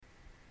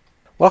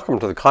Welcome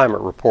to the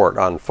Climate Report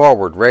on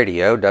Forward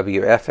Radio,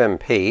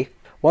 WFMP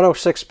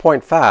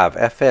 106.5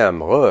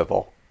 FM,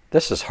 Louisville.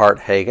 This is Hart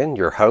Hagen,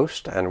 your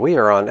host, and we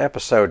are on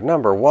episode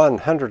number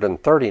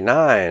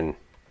 139.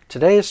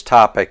 Today's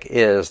topic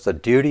is the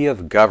duty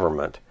of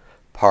government,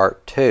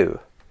 part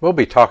 2. We'll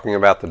be talking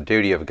about the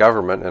duty of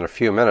government in a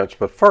few minutes,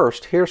 but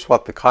first, here's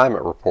what the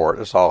Climate Report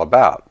is all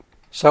about.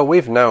 So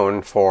we've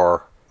known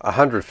for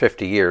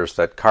 150 years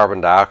that carbon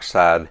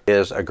dioxide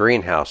is a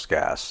greenhouse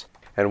gas.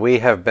 And we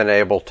have been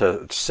able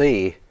to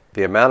see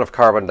the amount of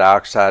carbon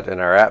dioxide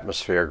in our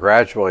atmosphere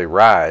gradually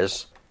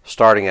rise,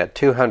 starting at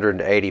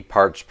 280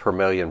 parts per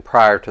million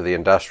prior to the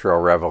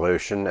Industrial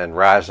Revolution and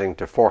rising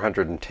to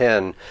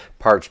 410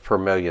 parts per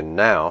million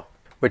now,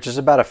 which is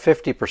about a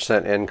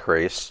 50%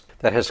 increase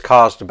that has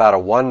caused about a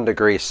 1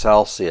 degree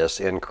Celsius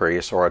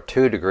increase or a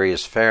 2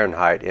 degrees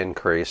Fahrenheit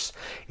increase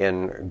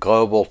in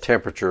global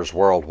temperatures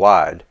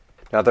worldwide.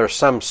 Now, there are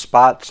some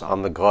spots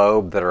on the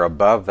globe that are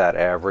above that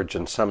average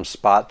and some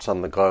spots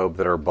on the globe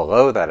that are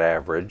below that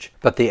average,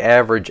 but the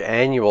average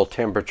annual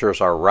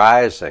temperatures are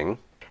rising,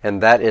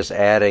 and that is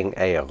adding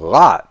a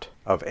lot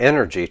of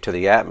energy to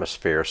the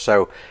atmosphere.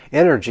 So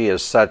energy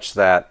is such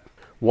that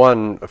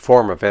one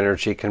form of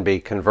energy can be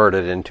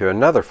converted into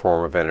another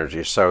form of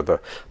energy. So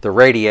the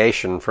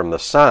radiation from the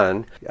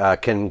sun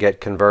can get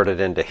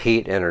converted into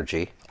heat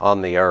energy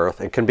on the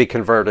earth and can be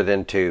converted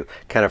into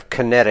kind of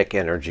kinetic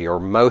energy or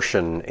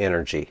motion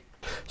energy.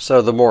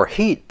 So the more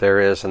heat there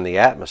is in the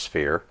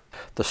atmosphere,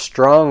 the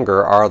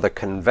stronger are the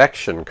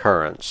convection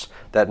currents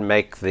that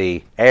make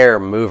the air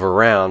move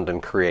around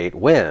and create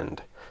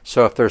wind.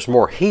 So if there's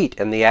more heat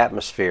in the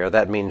atmosphere,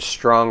 that means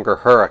stronger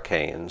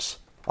hurricanes.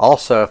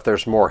 Also, if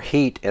there's more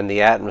heat in the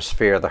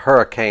atmosphere, the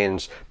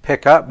hurricanes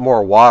pick up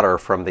more water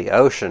from the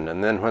ocean,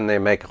 and then when they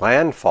make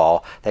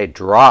landfall, they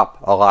drop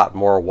a lot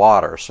more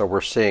water. So we're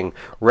seeing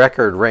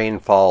record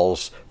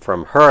rainfalls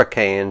from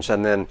hurricanes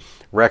and then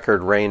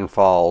record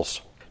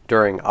rainfalls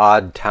during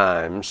odd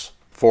times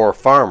for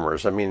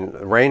farmers. I mean,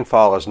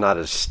 rainfall is not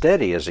as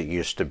steady as it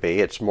used to be.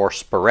 It's more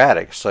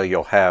sporadic. So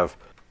you'll have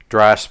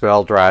dry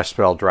spell, dry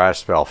spell, dry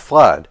spell,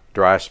 flood,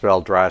 dry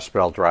spell, dry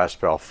spell, dry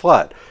spell,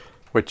 flood,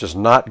 which is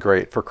not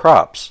great for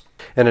crops.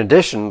 In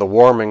addition, the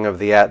warming of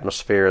the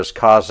atmosphere is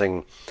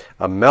causing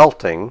a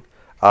melting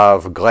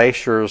of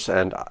glaciers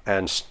and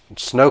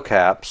snow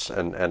caps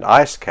and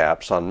ice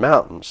caps on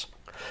mountains.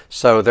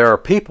 So there are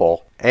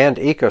people and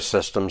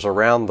ecosystems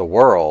around the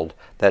world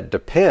that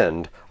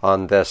depend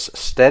on this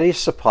steady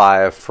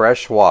supply of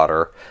fresh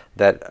water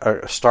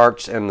that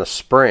starts in the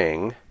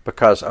spring,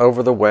 because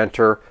over the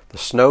winter the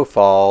snow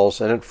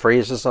falls and it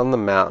freezes on the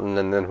mountain,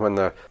 and then when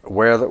the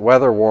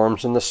weather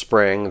warms in the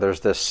spring, there's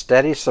this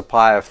steady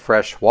supply of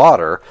fresh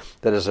water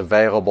that is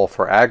available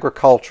for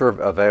agriculture,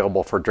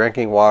 available for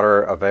drinking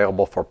water,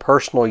 available for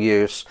personal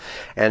use,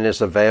 and is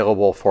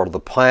available for the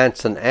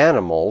plants and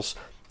animals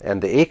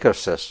and the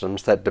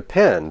ecosystems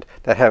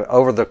that have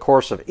over the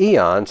course of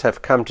eons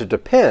have come to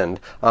depend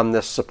on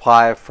this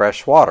supply of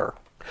fresh water.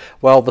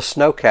 Well, the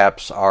snow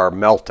caps are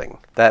melting.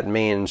 That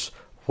means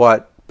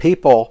what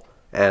people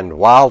and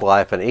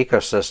wildlife and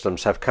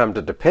ecosystems have come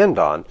to depend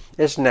on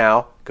is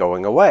now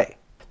going away.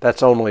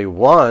 That's only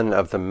one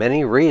of the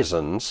many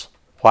reasons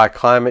why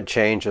climate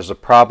change is a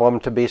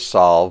problem to be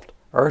solved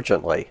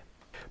urgently.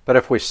 But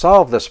if we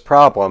solve this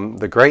problem,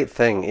 the great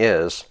thing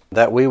is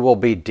that we will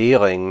be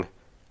dealing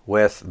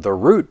with the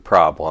root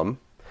problem,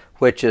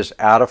 which is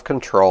out of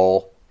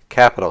control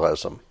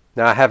capitalism.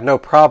 Now, I have no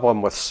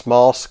problem with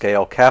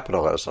small-scale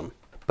capitalism,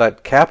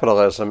 but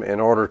capitalism, in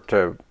order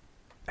to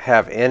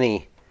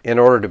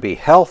be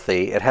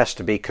healthy, it has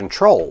to be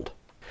controlled.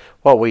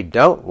 What we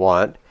don't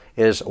want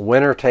is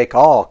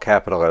winner-take-all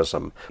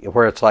capitalism,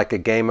 where it's like a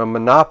game of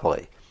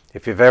Monopoly.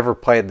 If you've ever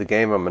played the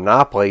game of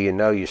Monopoly, you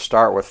know you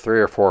start with 3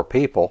 or 4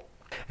 people,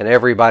 and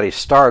everybody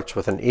starts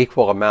with an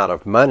equal amount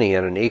of money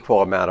and an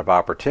equal amount of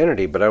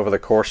opportunity, but over the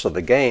course of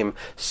the game,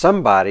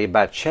 somebody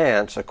by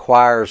chance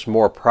acquires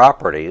more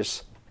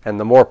properties, and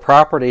the more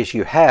properties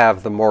you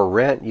have, the more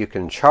rent you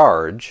can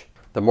charge.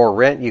 The more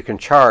rent you can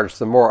charge,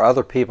 the more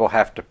other people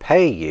have to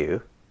pay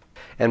you.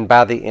 And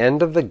by the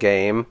end of the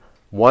game,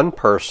 one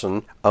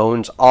person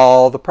owns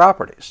all the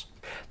properties.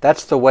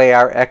 That's the way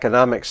our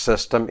economic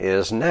system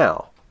is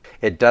now.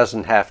 It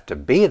doesn't have to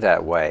be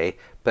that way,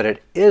 but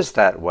it is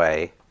that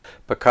way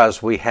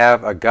because we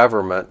have a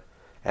government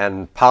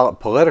and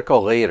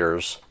political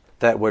leaders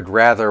that would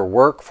rather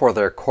work for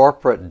their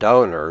corporate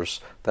donors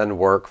than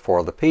work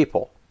for the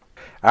people.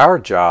 Our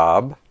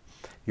job,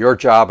 your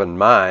job and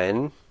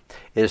mine,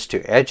 is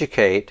to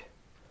educate,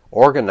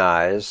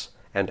 organize,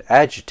 and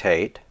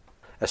agitate,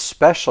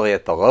 especially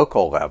at the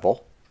local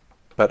level,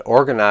 but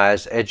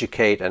organize,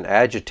 educate, and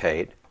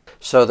agitate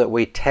so that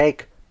we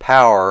take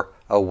power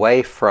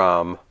away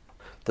from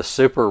the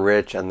super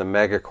rich and the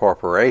mega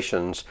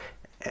corporations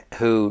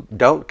who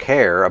don't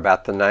care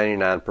about the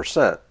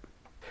 99%,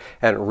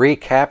 and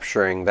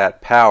recapturing that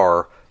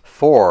power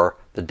for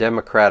the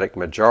Democratic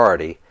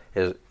majority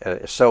is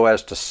so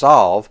as to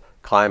solve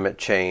climate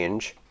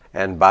change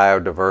and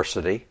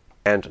biodiversity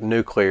and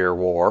nuclear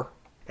war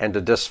and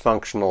a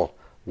dysfunctional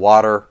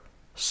water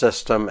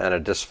system and a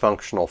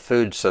dysfunctional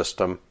food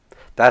system.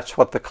 That's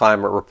what the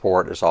Climate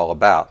Report is all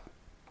about.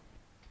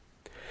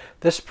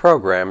 This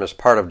program is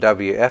part of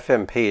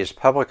WFMP's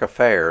Public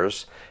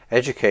Affairs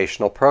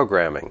educational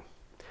programming.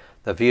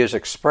 The views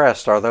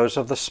expressed are those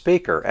of the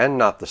speaker and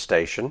not the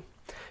station.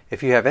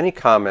 If you have any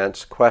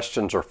comments,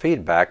 questions, or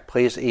feedback,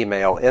 please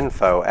email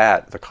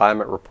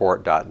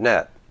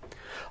info@theclimatereport.net.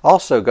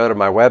 Also, go to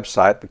my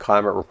website,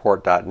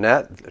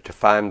 theclimatereport.net, to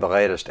find the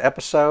latest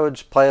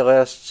episodes,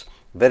 playlists,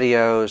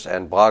 videos,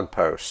 and blog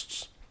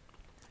posts.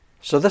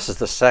 So this is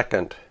the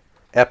second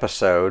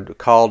episode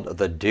called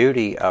The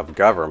Duty of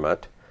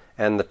Government,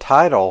 and the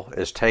title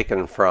is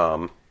taken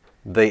from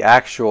the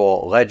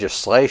actual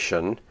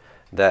legislation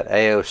that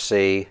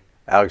AOC,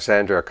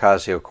 Alexandria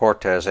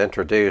Ocasio-Cortez,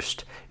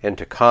 introduced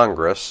into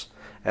Congress,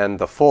 and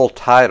the full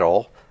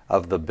title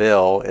of the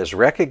bill is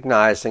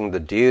Recognizing the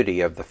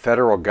Duty of the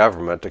Federal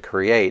Government to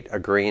Create a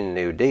Green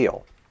New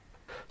Deal.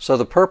 So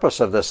the purpose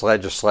of this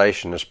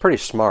legislation is pretty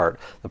smart.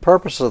 The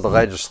purpose of the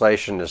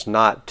legislation is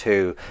not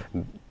to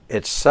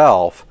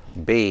itself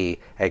be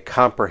a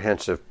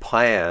comprehensive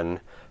plan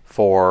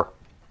for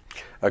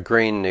a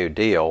Green New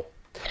Deal,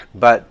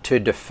 but to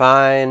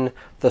define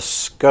the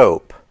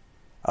scope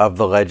of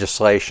the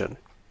legislation.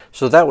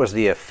 So that was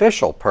the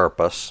official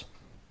purpose,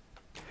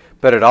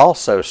 but it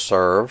also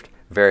served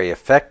very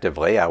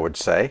effectively, I would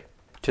say,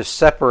 to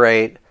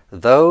separate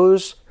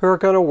those who are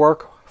going to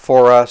work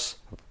for us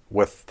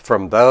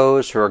from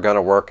those who are going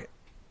to work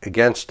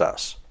against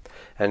us.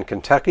 And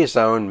Kentucky's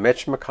own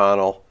Mitch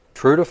McConnell,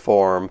 true to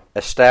form,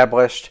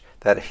 established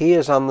that he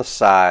is on the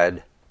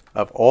side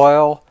of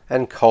oil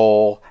and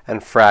coal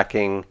and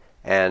fracking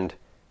and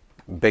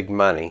big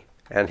money,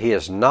 and he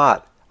is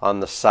not on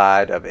the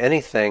side of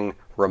anything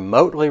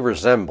remotely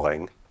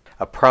resembling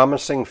a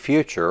promising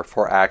future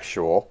for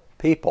actual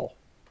people.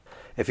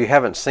 If you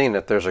haven't seen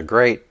it, there's a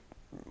great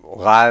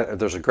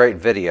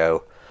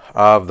video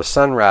of the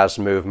Sunrise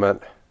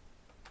Movement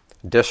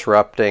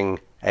disrupting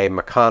a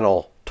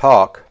McConnell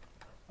talk.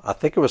 I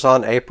think it was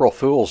on April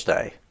Fool's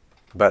Day.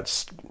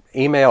 But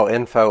email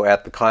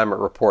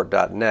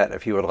info@theclimatereport.net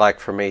if you would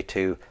like for me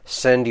to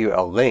send you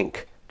a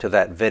link to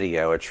that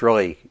video. It's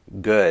really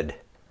good.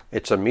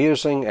 It's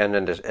amusing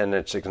and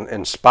it's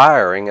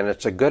inspiring, and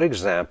it's a good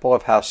example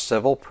of how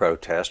civil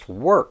protest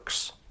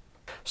works.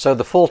 So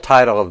the full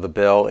title of the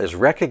bill is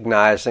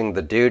Recognizing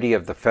the Duty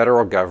of the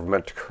Federal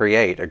Government to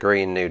Create a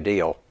Green New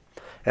Deal.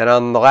 And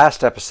on the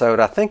last episode,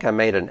 I think I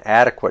made an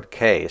adequate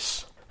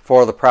case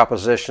for the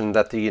proposition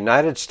that the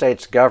United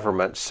States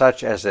government,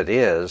 such as it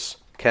is,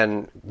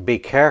 can be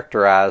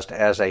characterized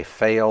as a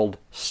failed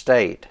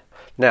state.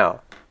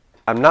 Now,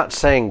 I'm not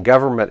saying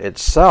government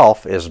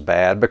itself is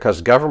bad,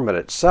 because government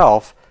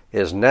itself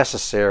is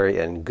necessary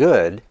and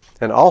good.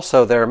 And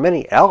also there are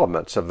many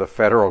elements of the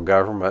federal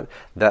government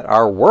that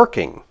are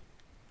working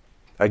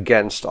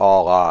against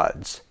all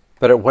odds.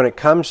 But when it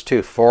comes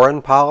to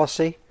foreign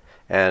policy,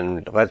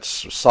 and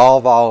let's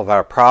solve all of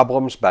our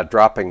problems by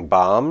dropping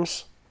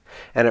bombs,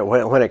 and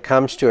when it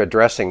comes to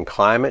addressing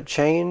climate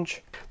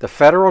change, the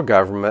federal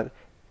government,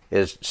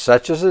 is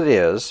such as it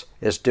is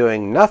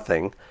doing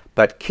nothing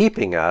but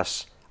keeping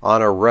us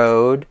on a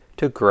road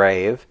to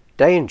grave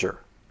danger.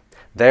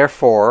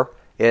 Therefore,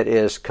 it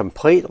is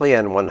completely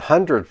and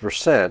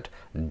 100%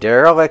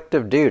 derelict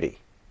of duty,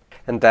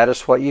 and that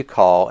is what you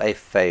call a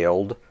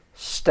failed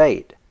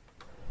state.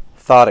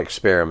 Thought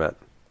experiment.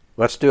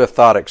 Let's do a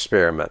thought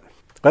experiment.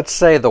 Let's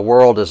say the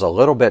world is a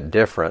little bit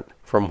different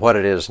from what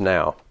it is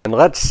now. And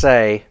let's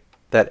say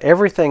that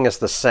everything is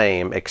the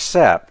same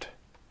except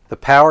the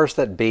powers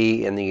that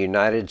be in the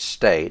United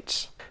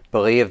States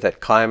believe that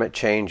climate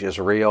change is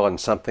real and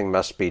something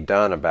must be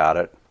done about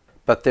it.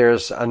 But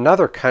there's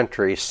another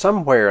country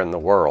somewhere in the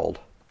world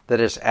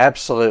that is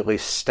absolutely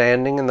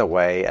standing in the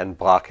way and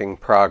blocking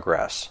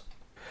progress.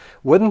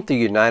 Wouldn't the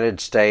United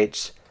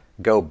States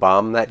go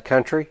bomb that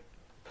country?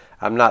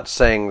 I'm not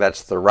saying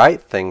that's the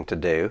right thing to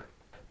do,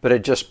 but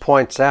it just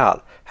points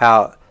out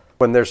how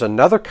when there's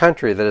another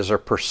country that is a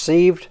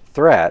perceived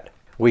threat,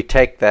 we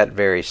take that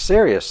very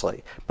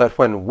seriously. But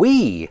when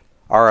we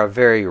are a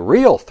very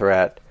real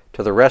threat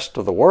to the rest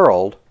of the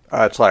world,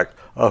 it's like,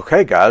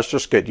 okay guys,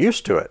 just get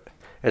used to it.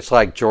 It's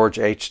like George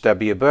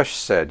H.W. Bush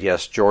said.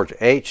 Yes, George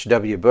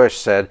H.W. Bush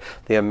said,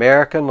 the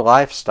American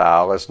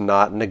lifestyle is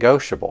not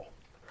negotiable.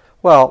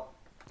 Well,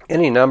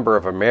 any number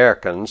of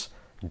Americans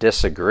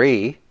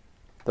disagree.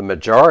 The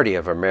majority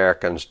of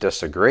Americans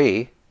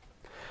disagree.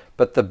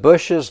 But the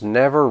Bushes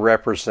never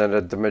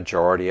represented the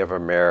majority of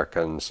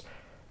Americans,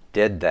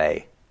 did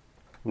they?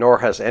 Nor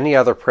has any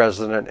other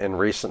president in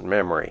recent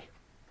memory.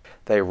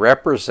 They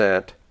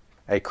represent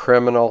a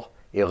criminal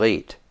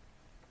elite.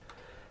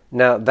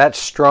 Now, that's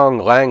strong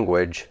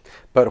language,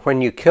 but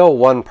when you kill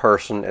one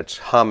person, it's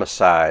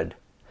homicide.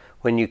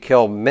 When you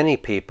kill many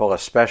people,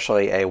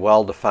 especially a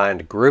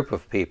well-defined group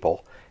of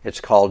people, it's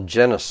called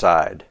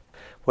genocide.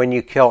 When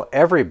you kill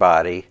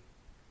everybody,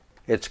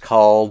 it's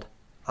called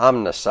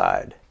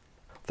omnicide.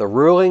 The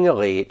ruling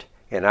elite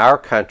in our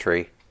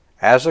country,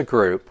 as a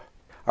group,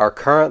 are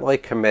currently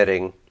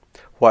committing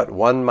what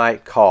one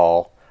might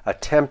call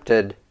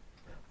attempted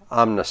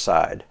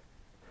omnicide.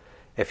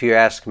 If you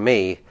ask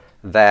me,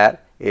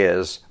 that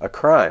is a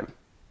crime,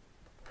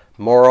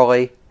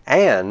 morally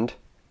and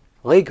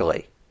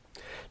legally.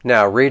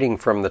 Now, reading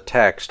from the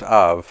text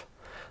of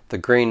the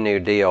Green New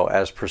Deal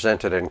as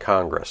presented in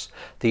Congress,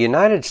 the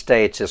United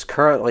States is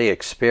currently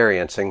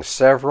experiencing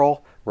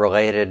several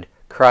related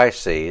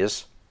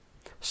crises,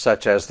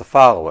 such as the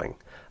following: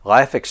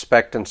 life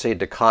expectancy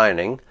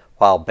declining,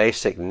 while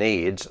basic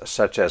needs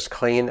such as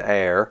clean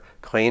air,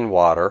 clean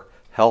water,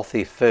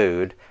 healthy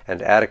food,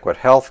 and adequate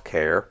health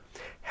care,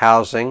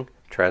 housing,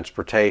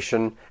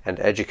 transportation, and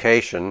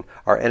education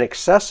are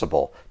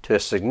inaccessible to a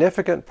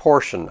significant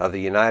portion of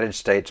the United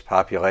States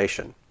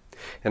population.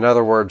 In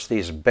other words,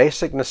 these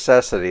basic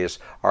necessities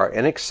are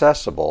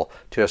inaccessible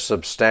to a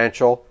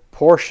substantial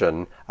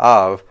portion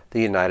of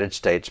the United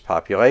States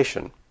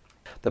population.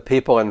 The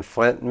people in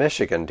Flint,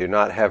 Michigan do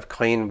not have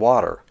clean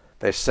water.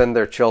 They send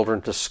their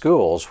children to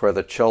schools where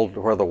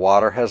the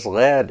water has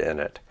lead in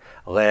it.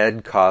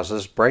 Lead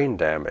causes brain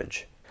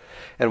damage.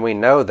 And we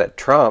know that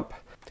Trump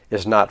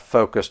is not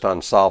focused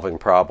on solving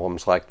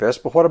problems like this,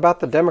 but what about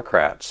the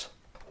Democrats?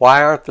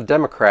 Why aren't the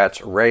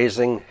Democrats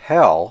raising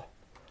hell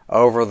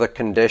over the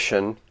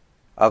condition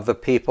of the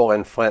people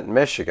in Flint,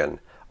 Michigan,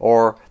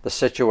 or the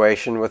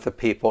situation with the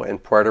people in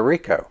Puerto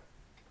Rico?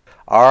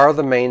 Are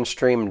the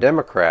mainstream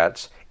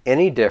Democrats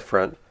any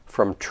different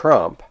from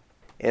Trump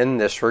in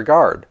this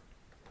regard?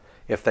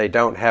 If they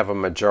don't have a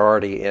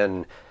majority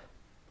in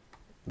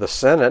the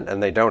Senate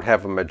and they don't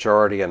have a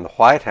majority in the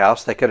White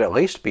House, they could at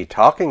least be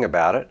talking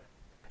about it.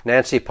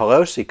 Nancy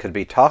Pelosi could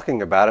be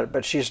talking about it,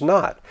 but she's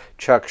not.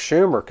 Chuck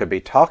Schumer could be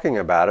talking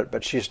about it,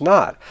 but she's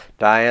not.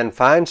 Dianne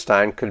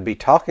Feinstein could be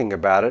talking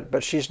about it,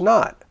 but she's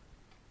not.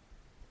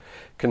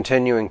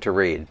 Continuing to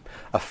read,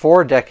 a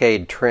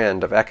 4-decade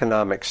trend of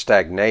economic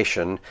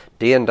stagnation,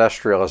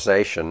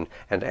 deindustrialization,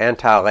 and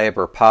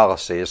anti-labor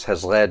policies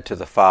has led to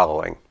the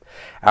following: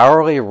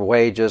 hourly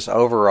wages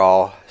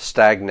overall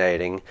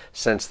stagnating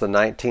since the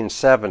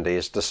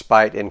 1970s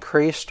despite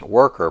increased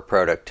worker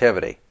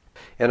productivity.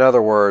 In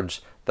other words,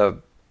 the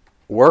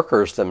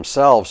workers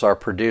themselves are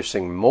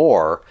producing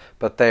more,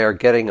 but they are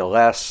getting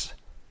less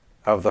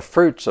of the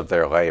fruits of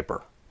their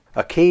labor.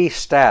 A key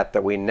stat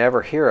that we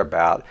never hear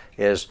about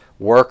is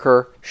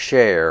worker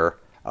share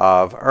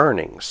of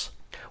earnings.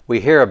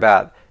 We hear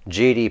about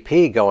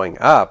GDP going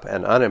up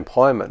and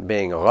unemployment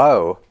being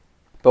low,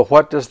 but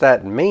what does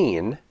that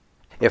mean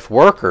if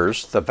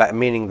workers,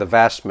 meaning the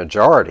vast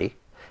majority,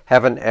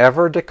 have an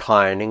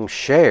ever-declining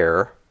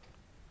share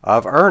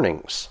of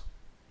earnings?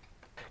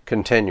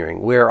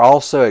 Continuing, we are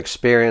also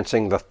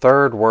experiencing the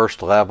third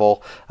worst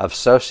level of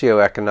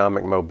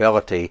socioeconomic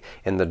mobility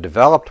in the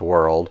developed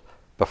world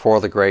before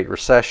the Great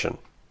Recession.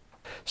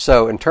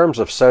 So in terms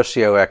of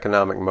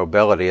socioeconomic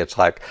mobility, it's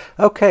like,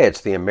 okay,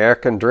 it's the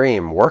American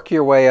dream. Work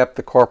your way up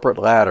the corporate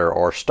ladder,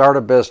 or start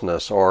a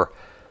business, or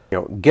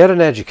get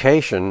an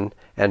education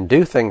and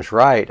do things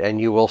right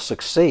and you will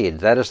succeed.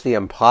 That is the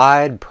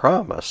implied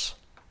promise.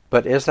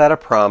 But is that a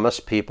promise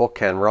people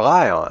can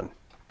rely on?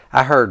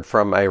 I heard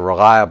from a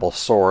reliable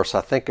source, I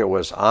think it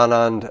was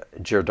Anand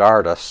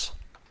Giridharadas.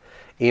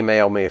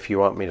 Email me if you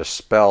want me to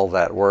spell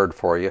that word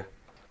for you.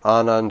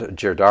 Anand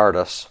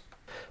Giridharadas.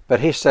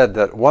 But he said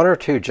that 1 or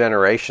 2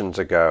 generations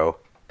ago,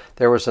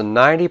 there was a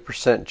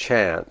 90%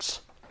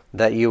 chance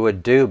that you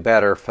would do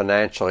better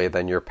financially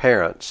than your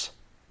parents.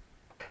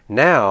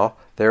 Now,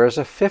 there is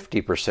a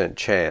 50%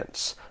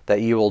 chance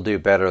that you will do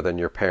better than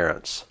your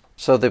parents.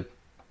 So the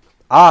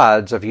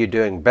odds of you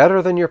doing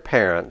better than your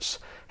parents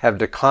have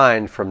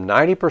declined from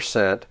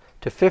 90%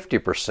 to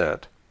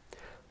 50%.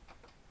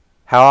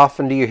 How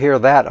often do you hear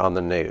that on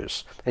the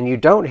news? And you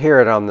don't hear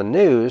it on the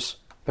news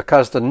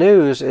because the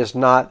news is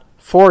not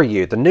for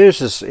you. The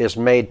news is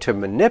made to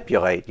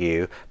manipulate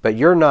you, but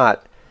you're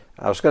not,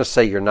 I was going to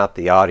say you're not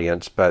the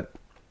audience, but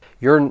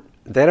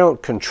they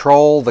don't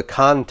control the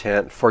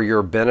content for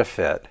your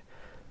benefit.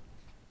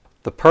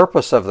 The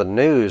purpose of the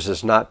news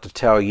is not to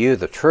tell you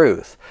the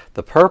truth.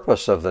 The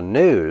purpose of the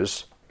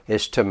news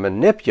is to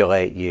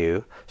manipulate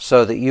you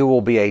so that you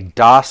will be a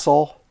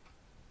docile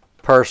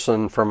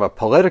person from a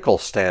political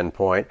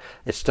standpoint.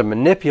 It's to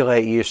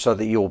manipulate you so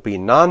that you will be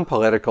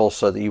non-political,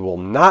 so that you will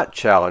not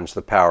challenge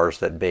the powers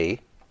that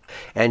be,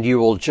 and you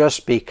will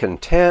just be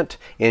content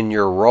in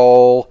your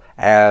role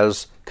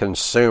as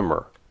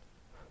consumer.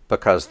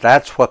 Because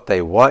that's what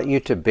they want you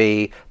to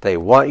be. They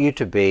want you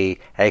to be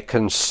a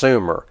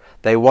consumer.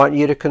 They want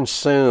you to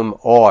consume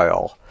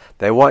oil.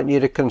 They want you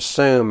to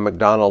consume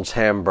McDonald's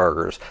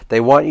hamburgers. They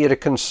want you to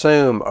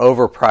consume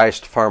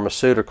overpriced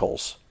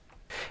pharmaceuticals.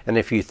 And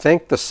if you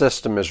think the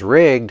system is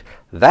rigged,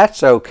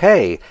 that's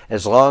okay,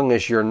 as long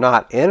as you're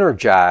not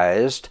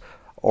energized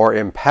or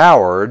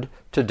empowered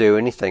to do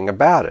anything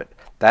about it.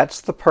 That's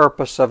the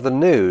purpose of the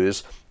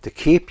news, to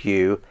keep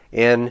you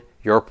in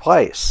your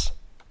place.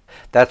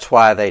 That's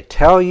why they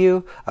tell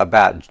you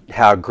about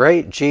how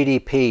great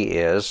GDP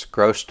is,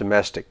 gross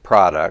domestic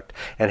product,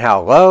 and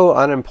how low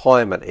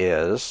unemployment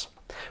is,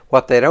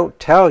 What they don't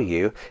tell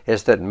you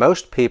is that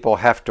most people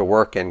have to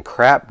work in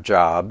crap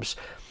jobs.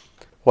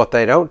 What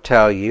they don't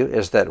tell you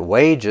is that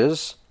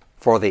wages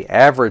for the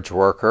average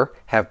worker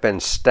have been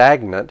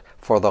stagnant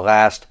for the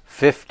last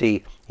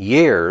 50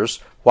 years,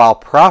 while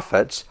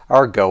profits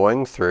are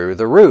going through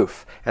the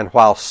roof, and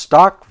while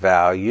stock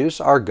values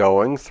are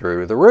going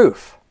through the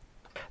roof.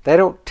 They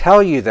don't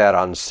tell you that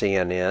on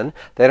CNN.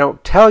 They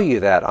don't tell you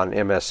that on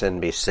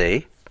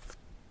MSNBC.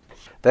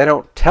 They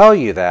don't tell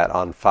you that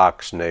on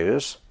Fox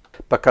News,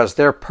 because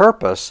their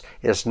purpose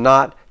is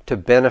not to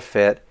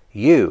benefit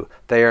you.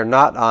 They are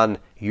not on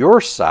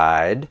your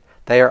side.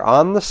 They are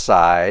on the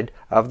side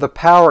of the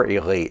power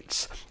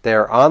elites. They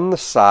are on the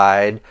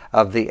side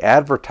of the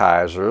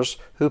advertisers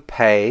who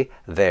pay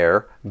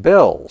their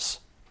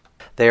bills.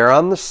 They are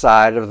on the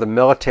side of the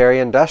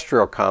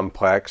military-industrial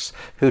complex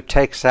who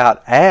takes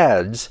out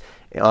ads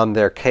on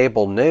their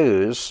cable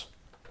news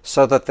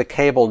so that the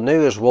cable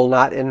news will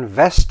not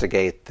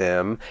investigate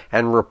them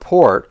and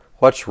report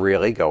what's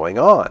really going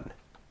on.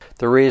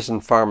 The reason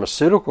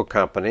pharmaceutical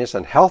companies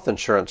and health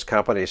insurance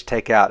companies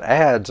take out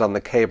ads on the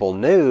cable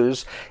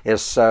news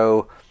is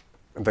so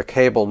the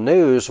cable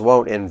news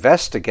won't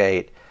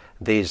investigate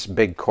these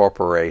big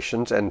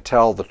corporations and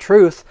tell the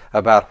truth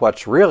about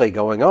what's really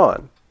going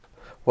on.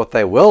 What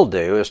they will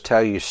do is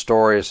tell you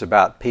stories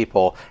about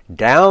people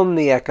down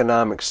the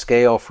economic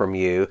scale from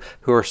you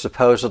who are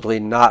supposedly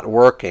not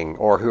working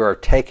or who are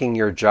taking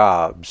your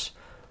jobs.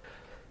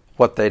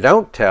 What they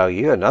don't tell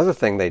you, another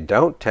thing they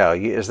don't tell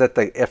you, is that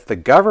if the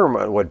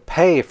government would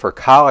pay for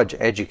college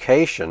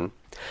education,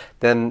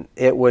 then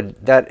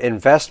that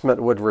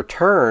investment would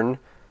return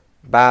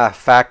by a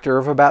factor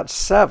of about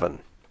 7.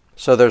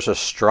 So there's a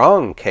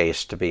strong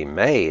case to be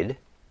made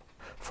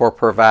for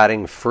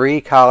providing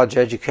free college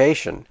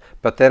education,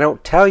 but they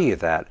don't tell you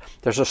that.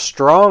 There's a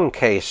strong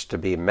case to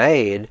be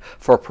made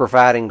for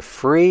providing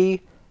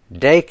free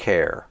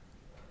daycare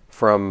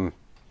from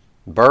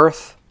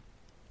birth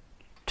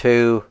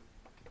to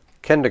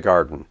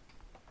kindergarten.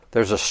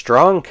 There's a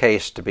strong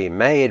case to be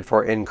made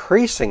for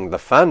increasing the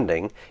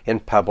funding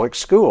in public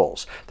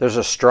schools. There's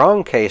a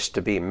strong case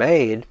to be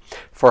made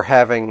for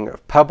having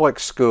public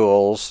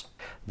schools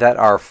that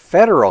are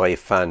federally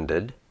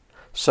funded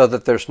so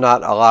that there's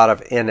not a lot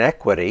of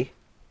inequity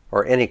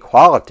or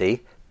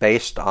inequality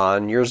based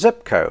on your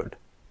zip code.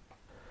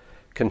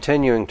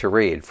 Continuing to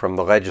read from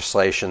the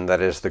legislation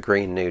that is the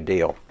Green New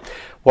Deal.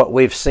 What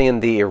we've seen,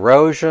 the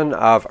erosion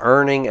of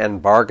earning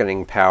and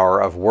bargaining power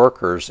of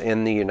workers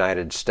in the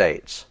United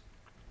States.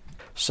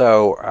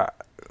 So,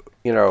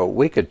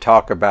 we could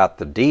talk about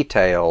the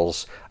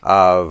details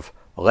of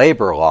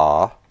labor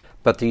law,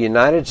 but the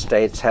United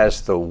States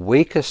has the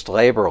weakest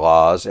labor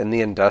laws in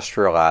the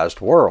industrialized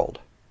world.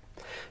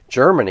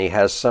 Germany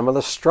has some of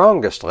the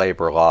strongest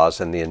labor laws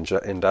in the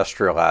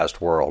industrialized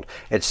world.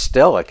 It's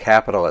still a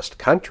capitalist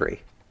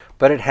country,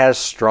 but it has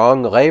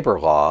strong labor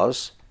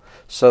laws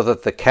so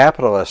that the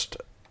capitalist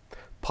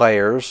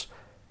players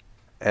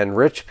and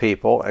rich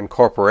people and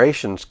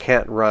corporations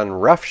can't run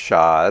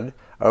roughshod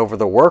over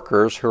the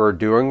workers who are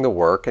doing the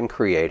work and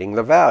creating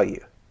the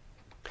value.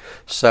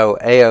 So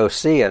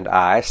AOC and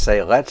I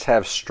say let's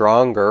have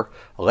stronger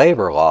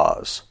labor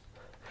laws.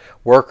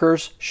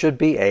 Workers should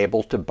be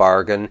able to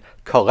bargain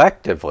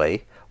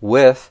collectively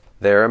with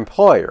their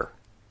employer.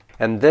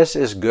 And this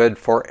is good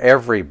for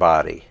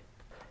everybody.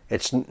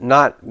 It's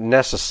not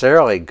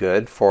necessarily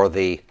good for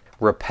the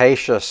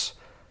rapacious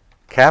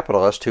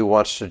capitalist who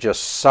wants to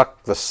just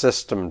suck the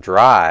system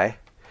dry,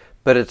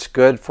 but it's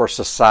good for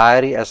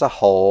society as a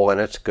whole,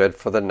 and it's good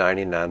for the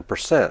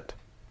 99%.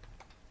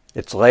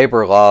 It's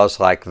labor laws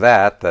like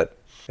that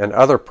and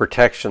other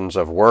protections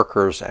of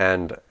workers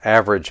and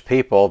average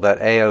people that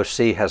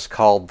AOC has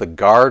called the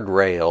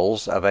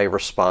guardrails of a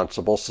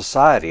responsible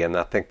society, and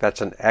I think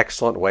that's an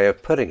excellent way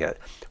of putting it.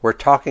 We're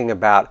talking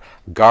about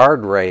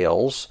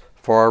guardrails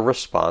for a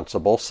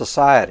responsible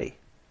society.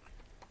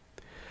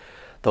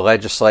 The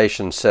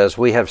legislation says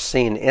we have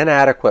seen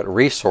inadequate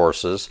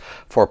resources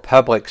for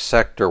public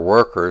sector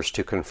workers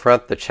to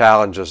confront the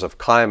challenges of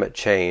climate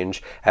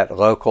change at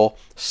local,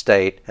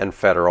 state, and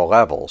federal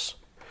levels.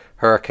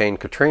 Hurricane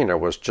Katrina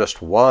was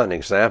just one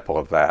example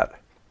of that.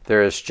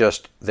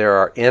 There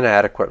are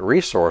inadequate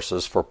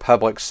resources for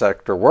public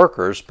sector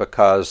workers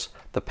because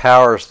the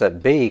powers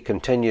that be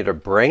continue to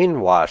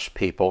brainwash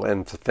people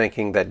into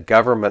thinking that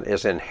government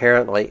is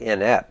inherently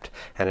inept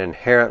and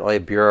inherently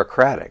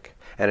bureaucratic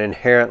and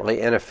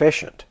inherently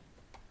inefficient.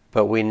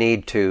 But we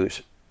need to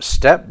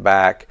step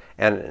back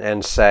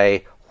and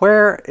say,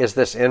 where is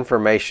this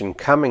information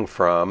coming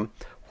from?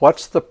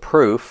 What's the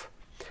proof?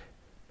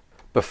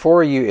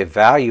 Before you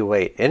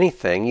evaluate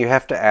anything, you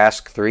have to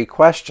ask 3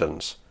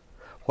 questions.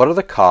 What are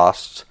the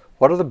costs?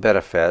 What are the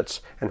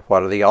benefits? And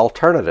what are the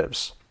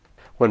alternatives?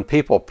 When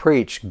people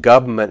preach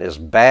government is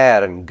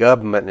bad and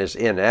government is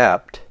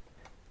inept,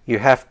 you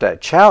have to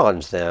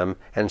challenge them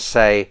and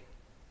say,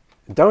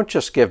 don't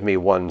just give me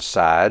one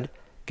side.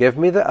 Give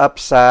me the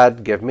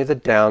upside, give me the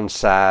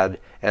downside,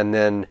 and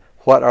then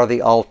what are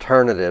the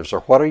alternatives,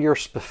 or what are your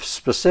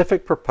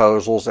specific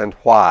proposals and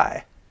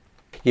why?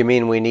 You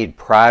mean we need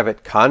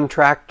private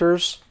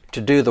contractors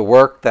to do the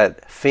work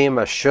that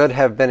FEMA should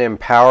have been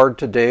empowered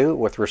to do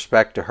with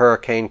respect to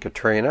Hurricane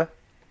Katrina?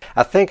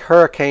 I think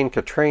Hurricane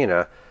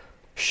Katrina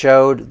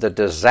showed the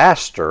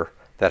disaster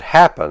that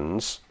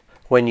happens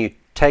when you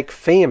take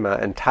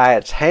FEMA and tie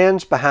its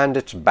hands behind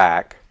its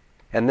back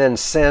and then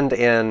send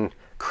in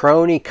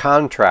crony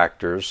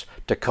contractors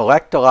to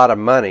collect a lot of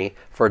money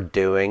for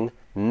doing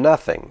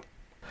nothing.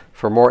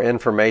 For more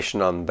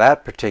information on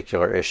that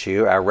particular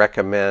issue, I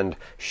recommend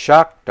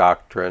Shock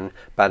Doctrine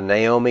by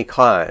Naomi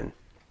Klein.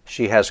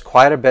 She has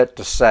quite a bit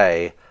to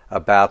say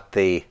about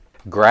the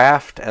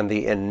graft and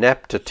the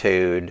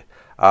ineptitude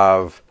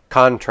of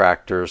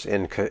contractors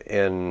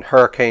in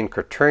Hurricane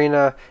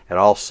Katrina and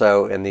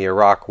also in the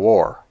Iraq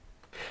War.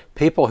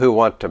 People who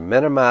want to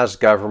minimize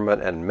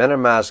government and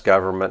minimize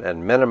government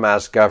and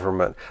minimize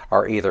government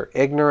are either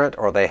ignorant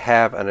or they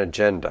have an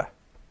agenda.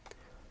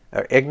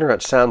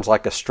 Ignorant sounds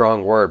like a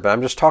strong word, but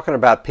I'm just talking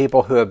about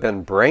people who have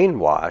been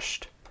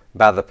brainwashed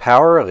by the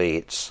power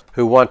elites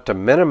who want to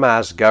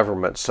minimize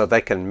government so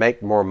they can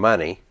make more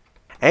money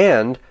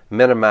and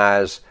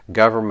minimize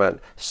government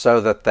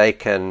so that they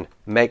can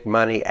make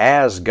money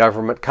as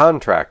government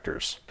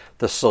contractors.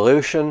 The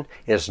solution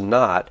is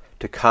not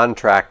to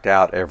contract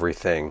out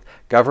everything.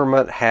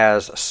 Government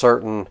has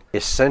certain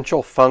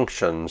essential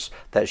functions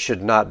that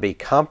should not be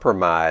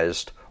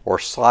compromised or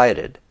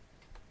slighted.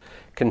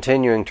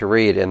 Continuing to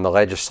read in the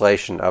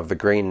legislation of the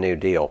Green New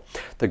Deal.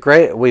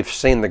 We've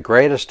seen the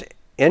greatest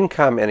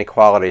income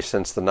inequality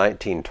since the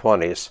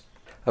 1920s.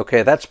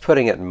 Okay, that's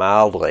putting it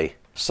mildly.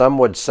 Some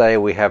would say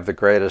we have the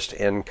greatest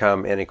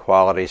income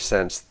inequality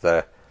since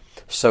the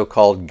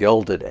so-called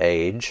Gilded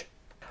Age.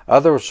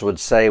 Others would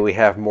say we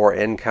have more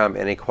income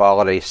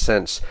inequality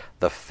since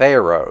the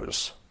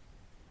pharaohs.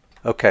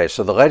 Okay,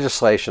 so the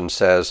legislation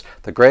says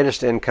the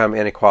greatest income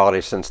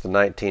inequality since the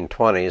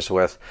 1920s,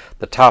 with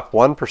the top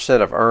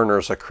 1% of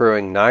earners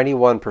accruing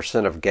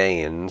 91% of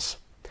gains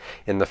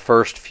in the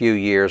first few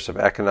years of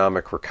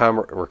economic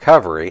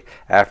recovery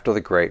after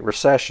the Great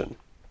Recession.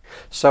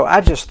 So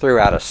I just threw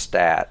out a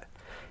stat.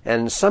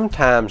 And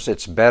sometimes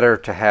it's better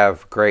to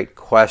have great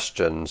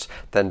questions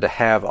than to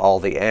have all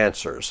the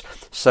answers.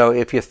 So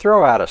if you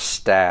throw out a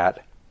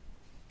stat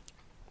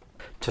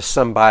to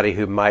somebody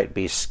who might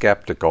be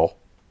skeptical,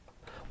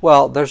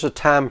 well, there's a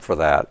time for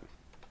that.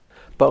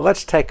 But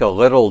let's take a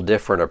little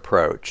different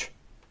approach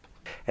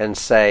and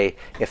say,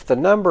 if the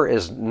number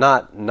is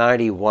not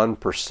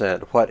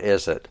 91%, what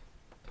is it?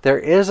 There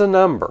is a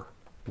number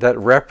that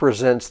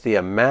represents the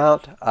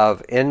amount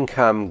of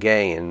income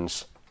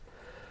gains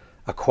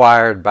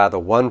acquired by the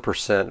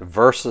 1%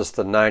 versus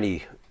the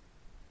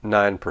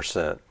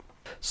 99%.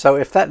 So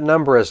if that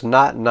number is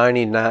not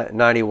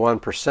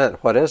 91%,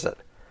 what is it?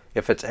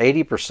 If it's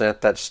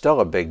 80%, that's still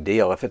a big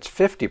deal. If it's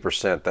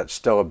 50%, that's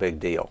still a big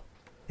deal.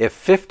 If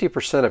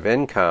 50% of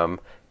income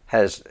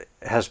has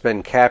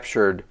been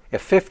captured,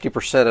 if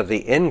 50% of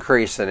the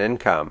increase in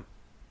income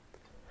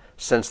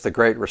since the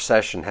Great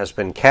Recession has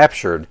been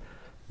captured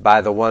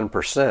by the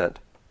 1%,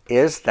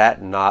 is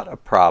that not a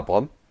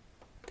problem?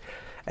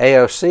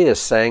 AOC is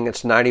saying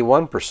it's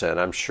 91%.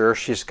 I'm sure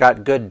she's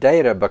got good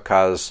data,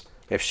 because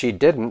if she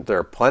didn't, there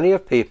are plenty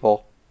of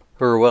people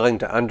who are willing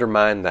to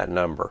undermine that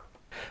number.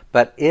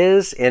 But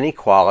is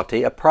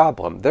inequality a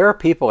problem? There are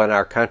people in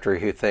our country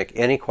who think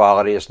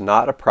inequality is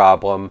not a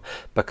problem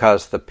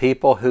because the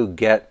people who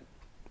get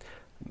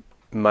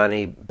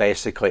money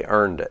basically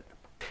earned it.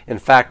 In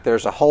fact,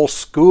 there's a whole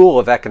school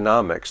of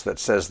economics that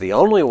says the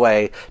only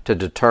way to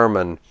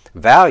determine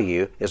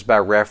value is by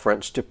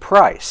reference to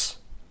price.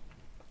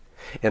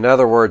 In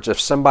other words, if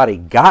somebody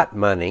got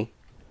money,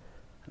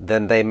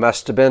 then they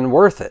must have been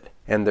worth it,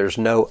 and there's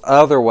no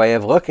other way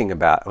of looking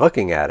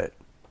at it.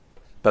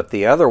 But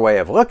the other way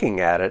of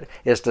looking at it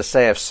is to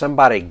say if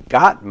somebody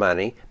got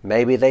money,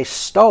 maybe they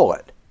stole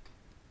it.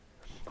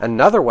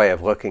 Another way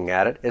of looking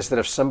at it is that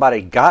if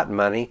somebody got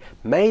money,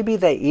 maybe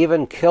they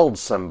even killed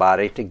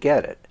somebody to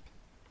get it.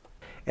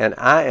 And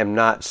I am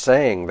not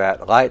saying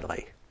that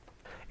lightly.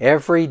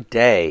 Every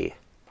day,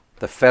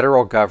 the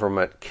federal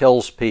government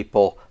kills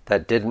people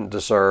that didn't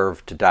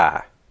deserve to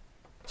die.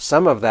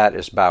 Some of that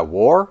is by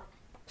war.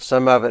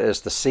 Some of it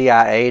is the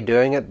CIA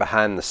doing it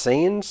behind the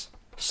scenes.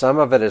 Some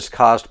of it is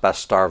caused by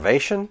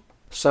starvation.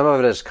 Some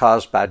of it is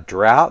caused by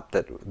drought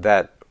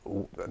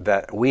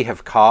that we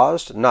have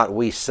caused, not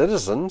we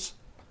citizens,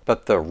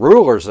 but the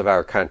rulers of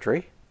our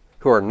country,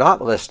 who are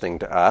not listening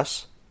to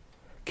us,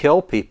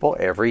 kill people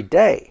every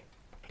day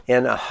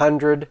in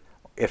 100,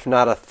 if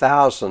not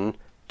 1,000,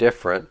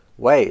 different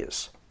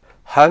ways.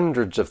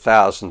 Hundreds of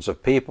thousands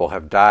of people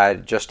have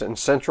died just in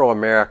Central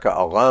America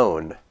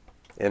alone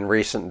in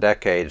recent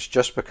decades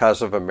just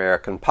because of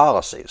American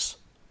policies.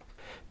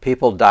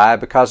 People die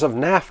because of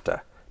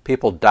NAFTA.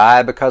 People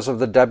die because of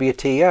the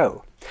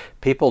WTO.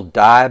 People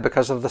die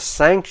because of the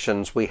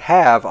sanctions we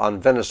have on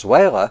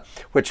Venezuela,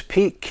 which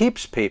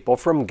keeps people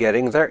from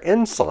getting their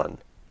insulin.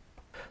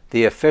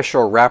 The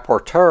official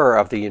rapporteur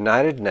of the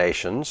United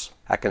Nations,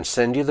 I can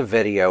send you the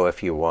video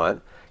if you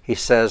want, he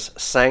says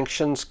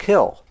sanctions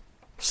kill.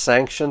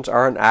 Sanctions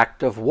are an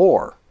act of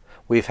war.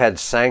 We've had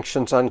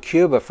sanctions on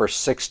Cuba for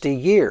 60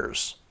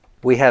 years.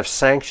 We have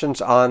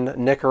sanctions on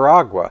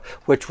Nicaragua,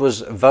 which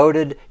was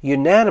voted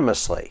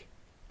unanimously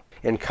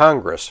in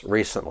Congress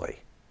recently.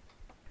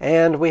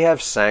 And we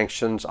have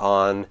sanctions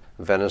on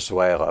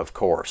Venezuela, of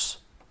course.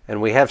 And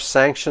we have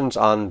sanctions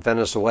on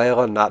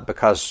Venezuela not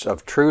because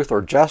of truth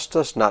or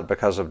justice, not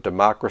because of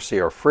democracy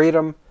or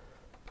freedom,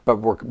 but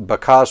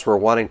because we're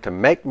wanting to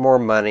make more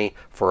money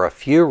for a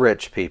few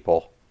rich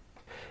people.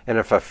 And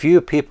if a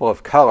few people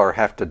of color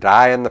have to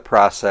die in the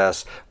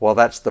process, well,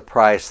 that's the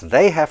price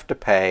they have to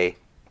pay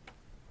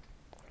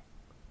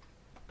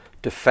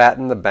to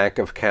fatten the bank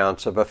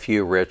accounts of a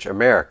few rich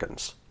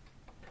Americans.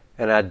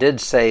 And I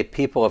did say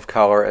people of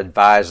color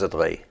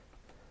advisedly.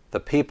 The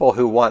people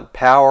who want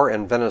power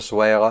in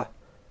Venezuela,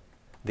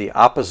 the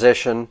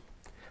opposition,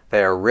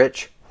 they are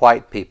rich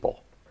white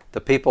people.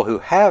 The people who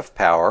have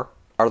power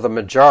are the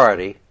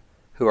majority,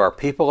 who are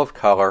people of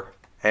color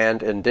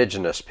and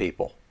indigenous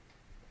people.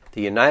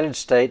 The United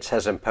States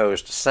has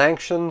imposed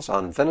sanctions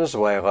on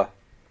Venezuela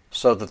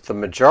so that the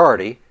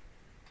majority,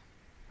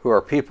 who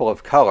are people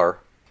of color,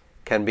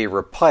 can be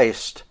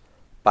replaced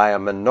by a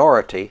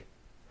minority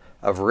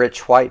of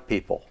rich white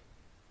people.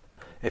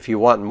 If you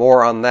want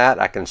more on that,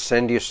 I can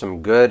send you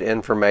some good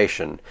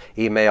information.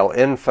 Email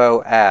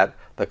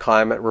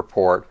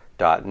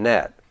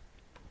info@theclimatereport.net.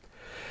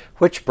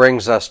 Which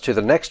brings us to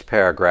the next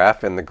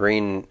paragraph in the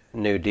Green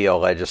New Deal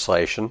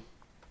legislation.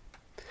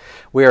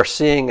 We are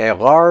seeing a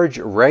large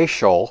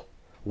racial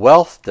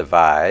wealth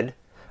divide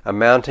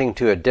amounting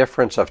to a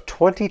difference of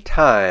 20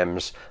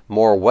 times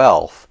more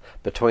wealth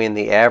between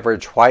the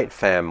average white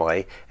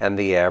family and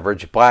the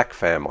average black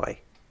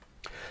family.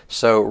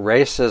 So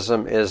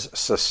racism is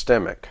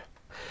systemic.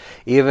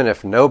 Even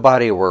if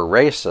nobody were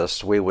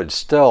racist, we would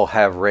still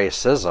have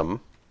racism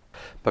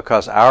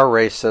because our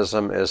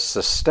racism is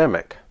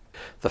systemic.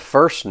 The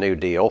first New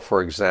Deal,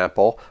 for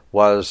example,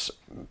 was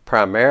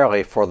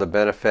primarily for the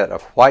benefit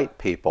of white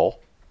people.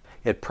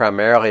 It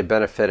primarily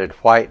benefited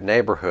white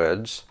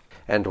neighborhoods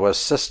and was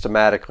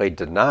systematically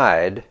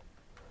denied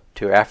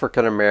to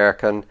African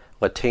American,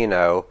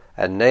 Latino,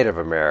 and Native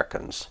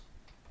Americans.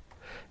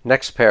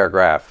 Next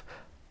paragraph.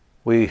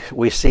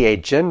 We see a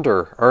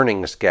gender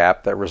earnings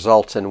gap that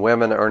results in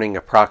women earning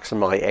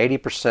approximately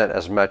 80%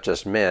 as much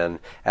as men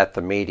at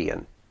the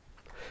median.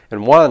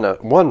 And one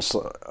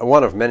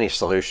of many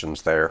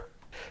solutions there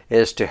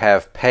is to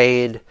have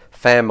paid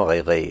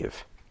family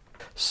leave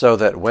so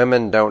that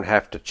women don't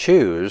have to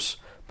choose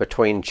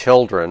between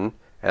children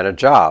and a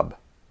job.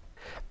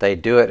 They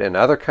do it in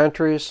other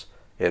countries.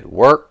 It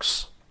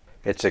works.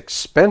 It's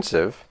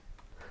expensive,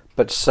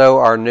 but so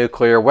are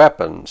nuclear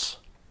weapons.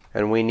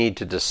 And we need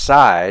to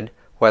decide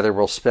whether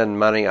we'll spend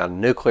money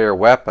on nuclear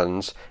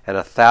weapons and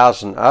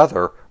 1,000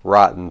 other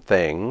rotten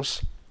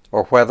things,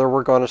 or whether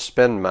we're going to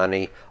spend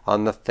money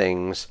on the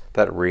things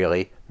that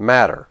really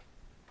matter.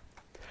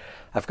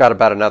 I've got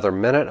about another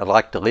minute. I'd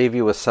like to leave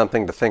you with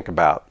something to think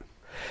about.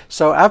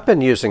 So I've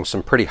been using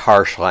some pretty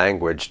harsh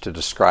language to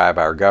describe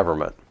our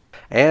government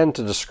and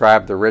to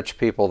describe the rich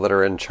people that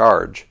are in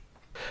charge.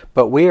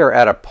 But we are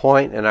at a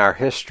point in our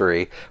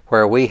history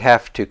where we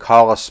have to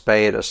call a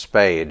spade a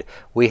spade.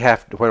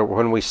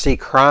 When we see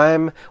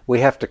crime,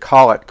 we have to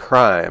call it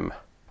crime.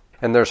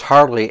 And there's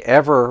hardly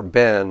ever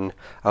been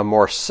a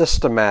more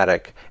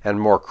systematic and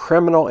more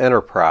criminal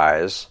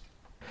enterprise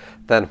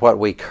than what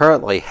we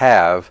currently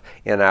have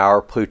in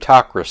our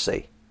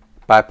plutocracy.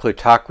 By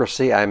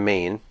plutocracy, I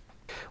mean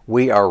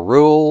we are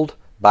ruled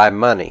by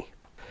money.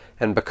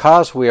 And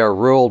because we are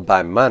ruled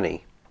by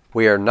money,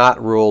 we are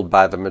not ruled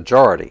by the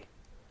majority.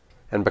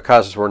 And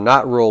because we're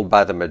not ruled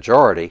by the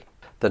majority,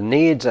 the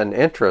needs and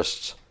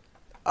interests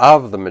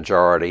of the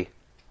majority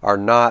are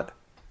not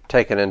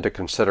taken into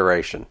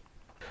consideration.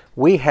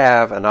 We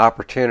have an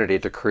opportunity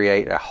to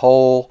create a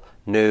whole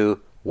new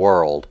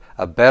world,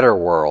 a better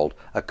world,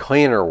 a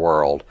cleaner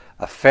world,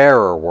 a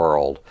fairer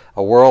world,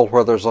 a world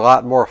where there's a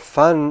lot more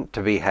fun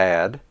to be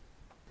had.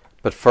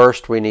 But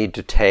first we need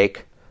to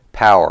take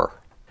power.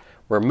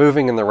 We're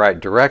moving in the right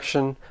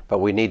direction, but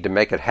we need to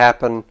make it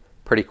happen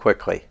pretty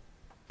quickly.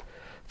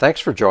 Thanks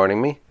for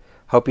joining me.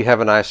 Hope you have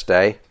a nice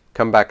day.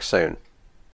 Come back soon.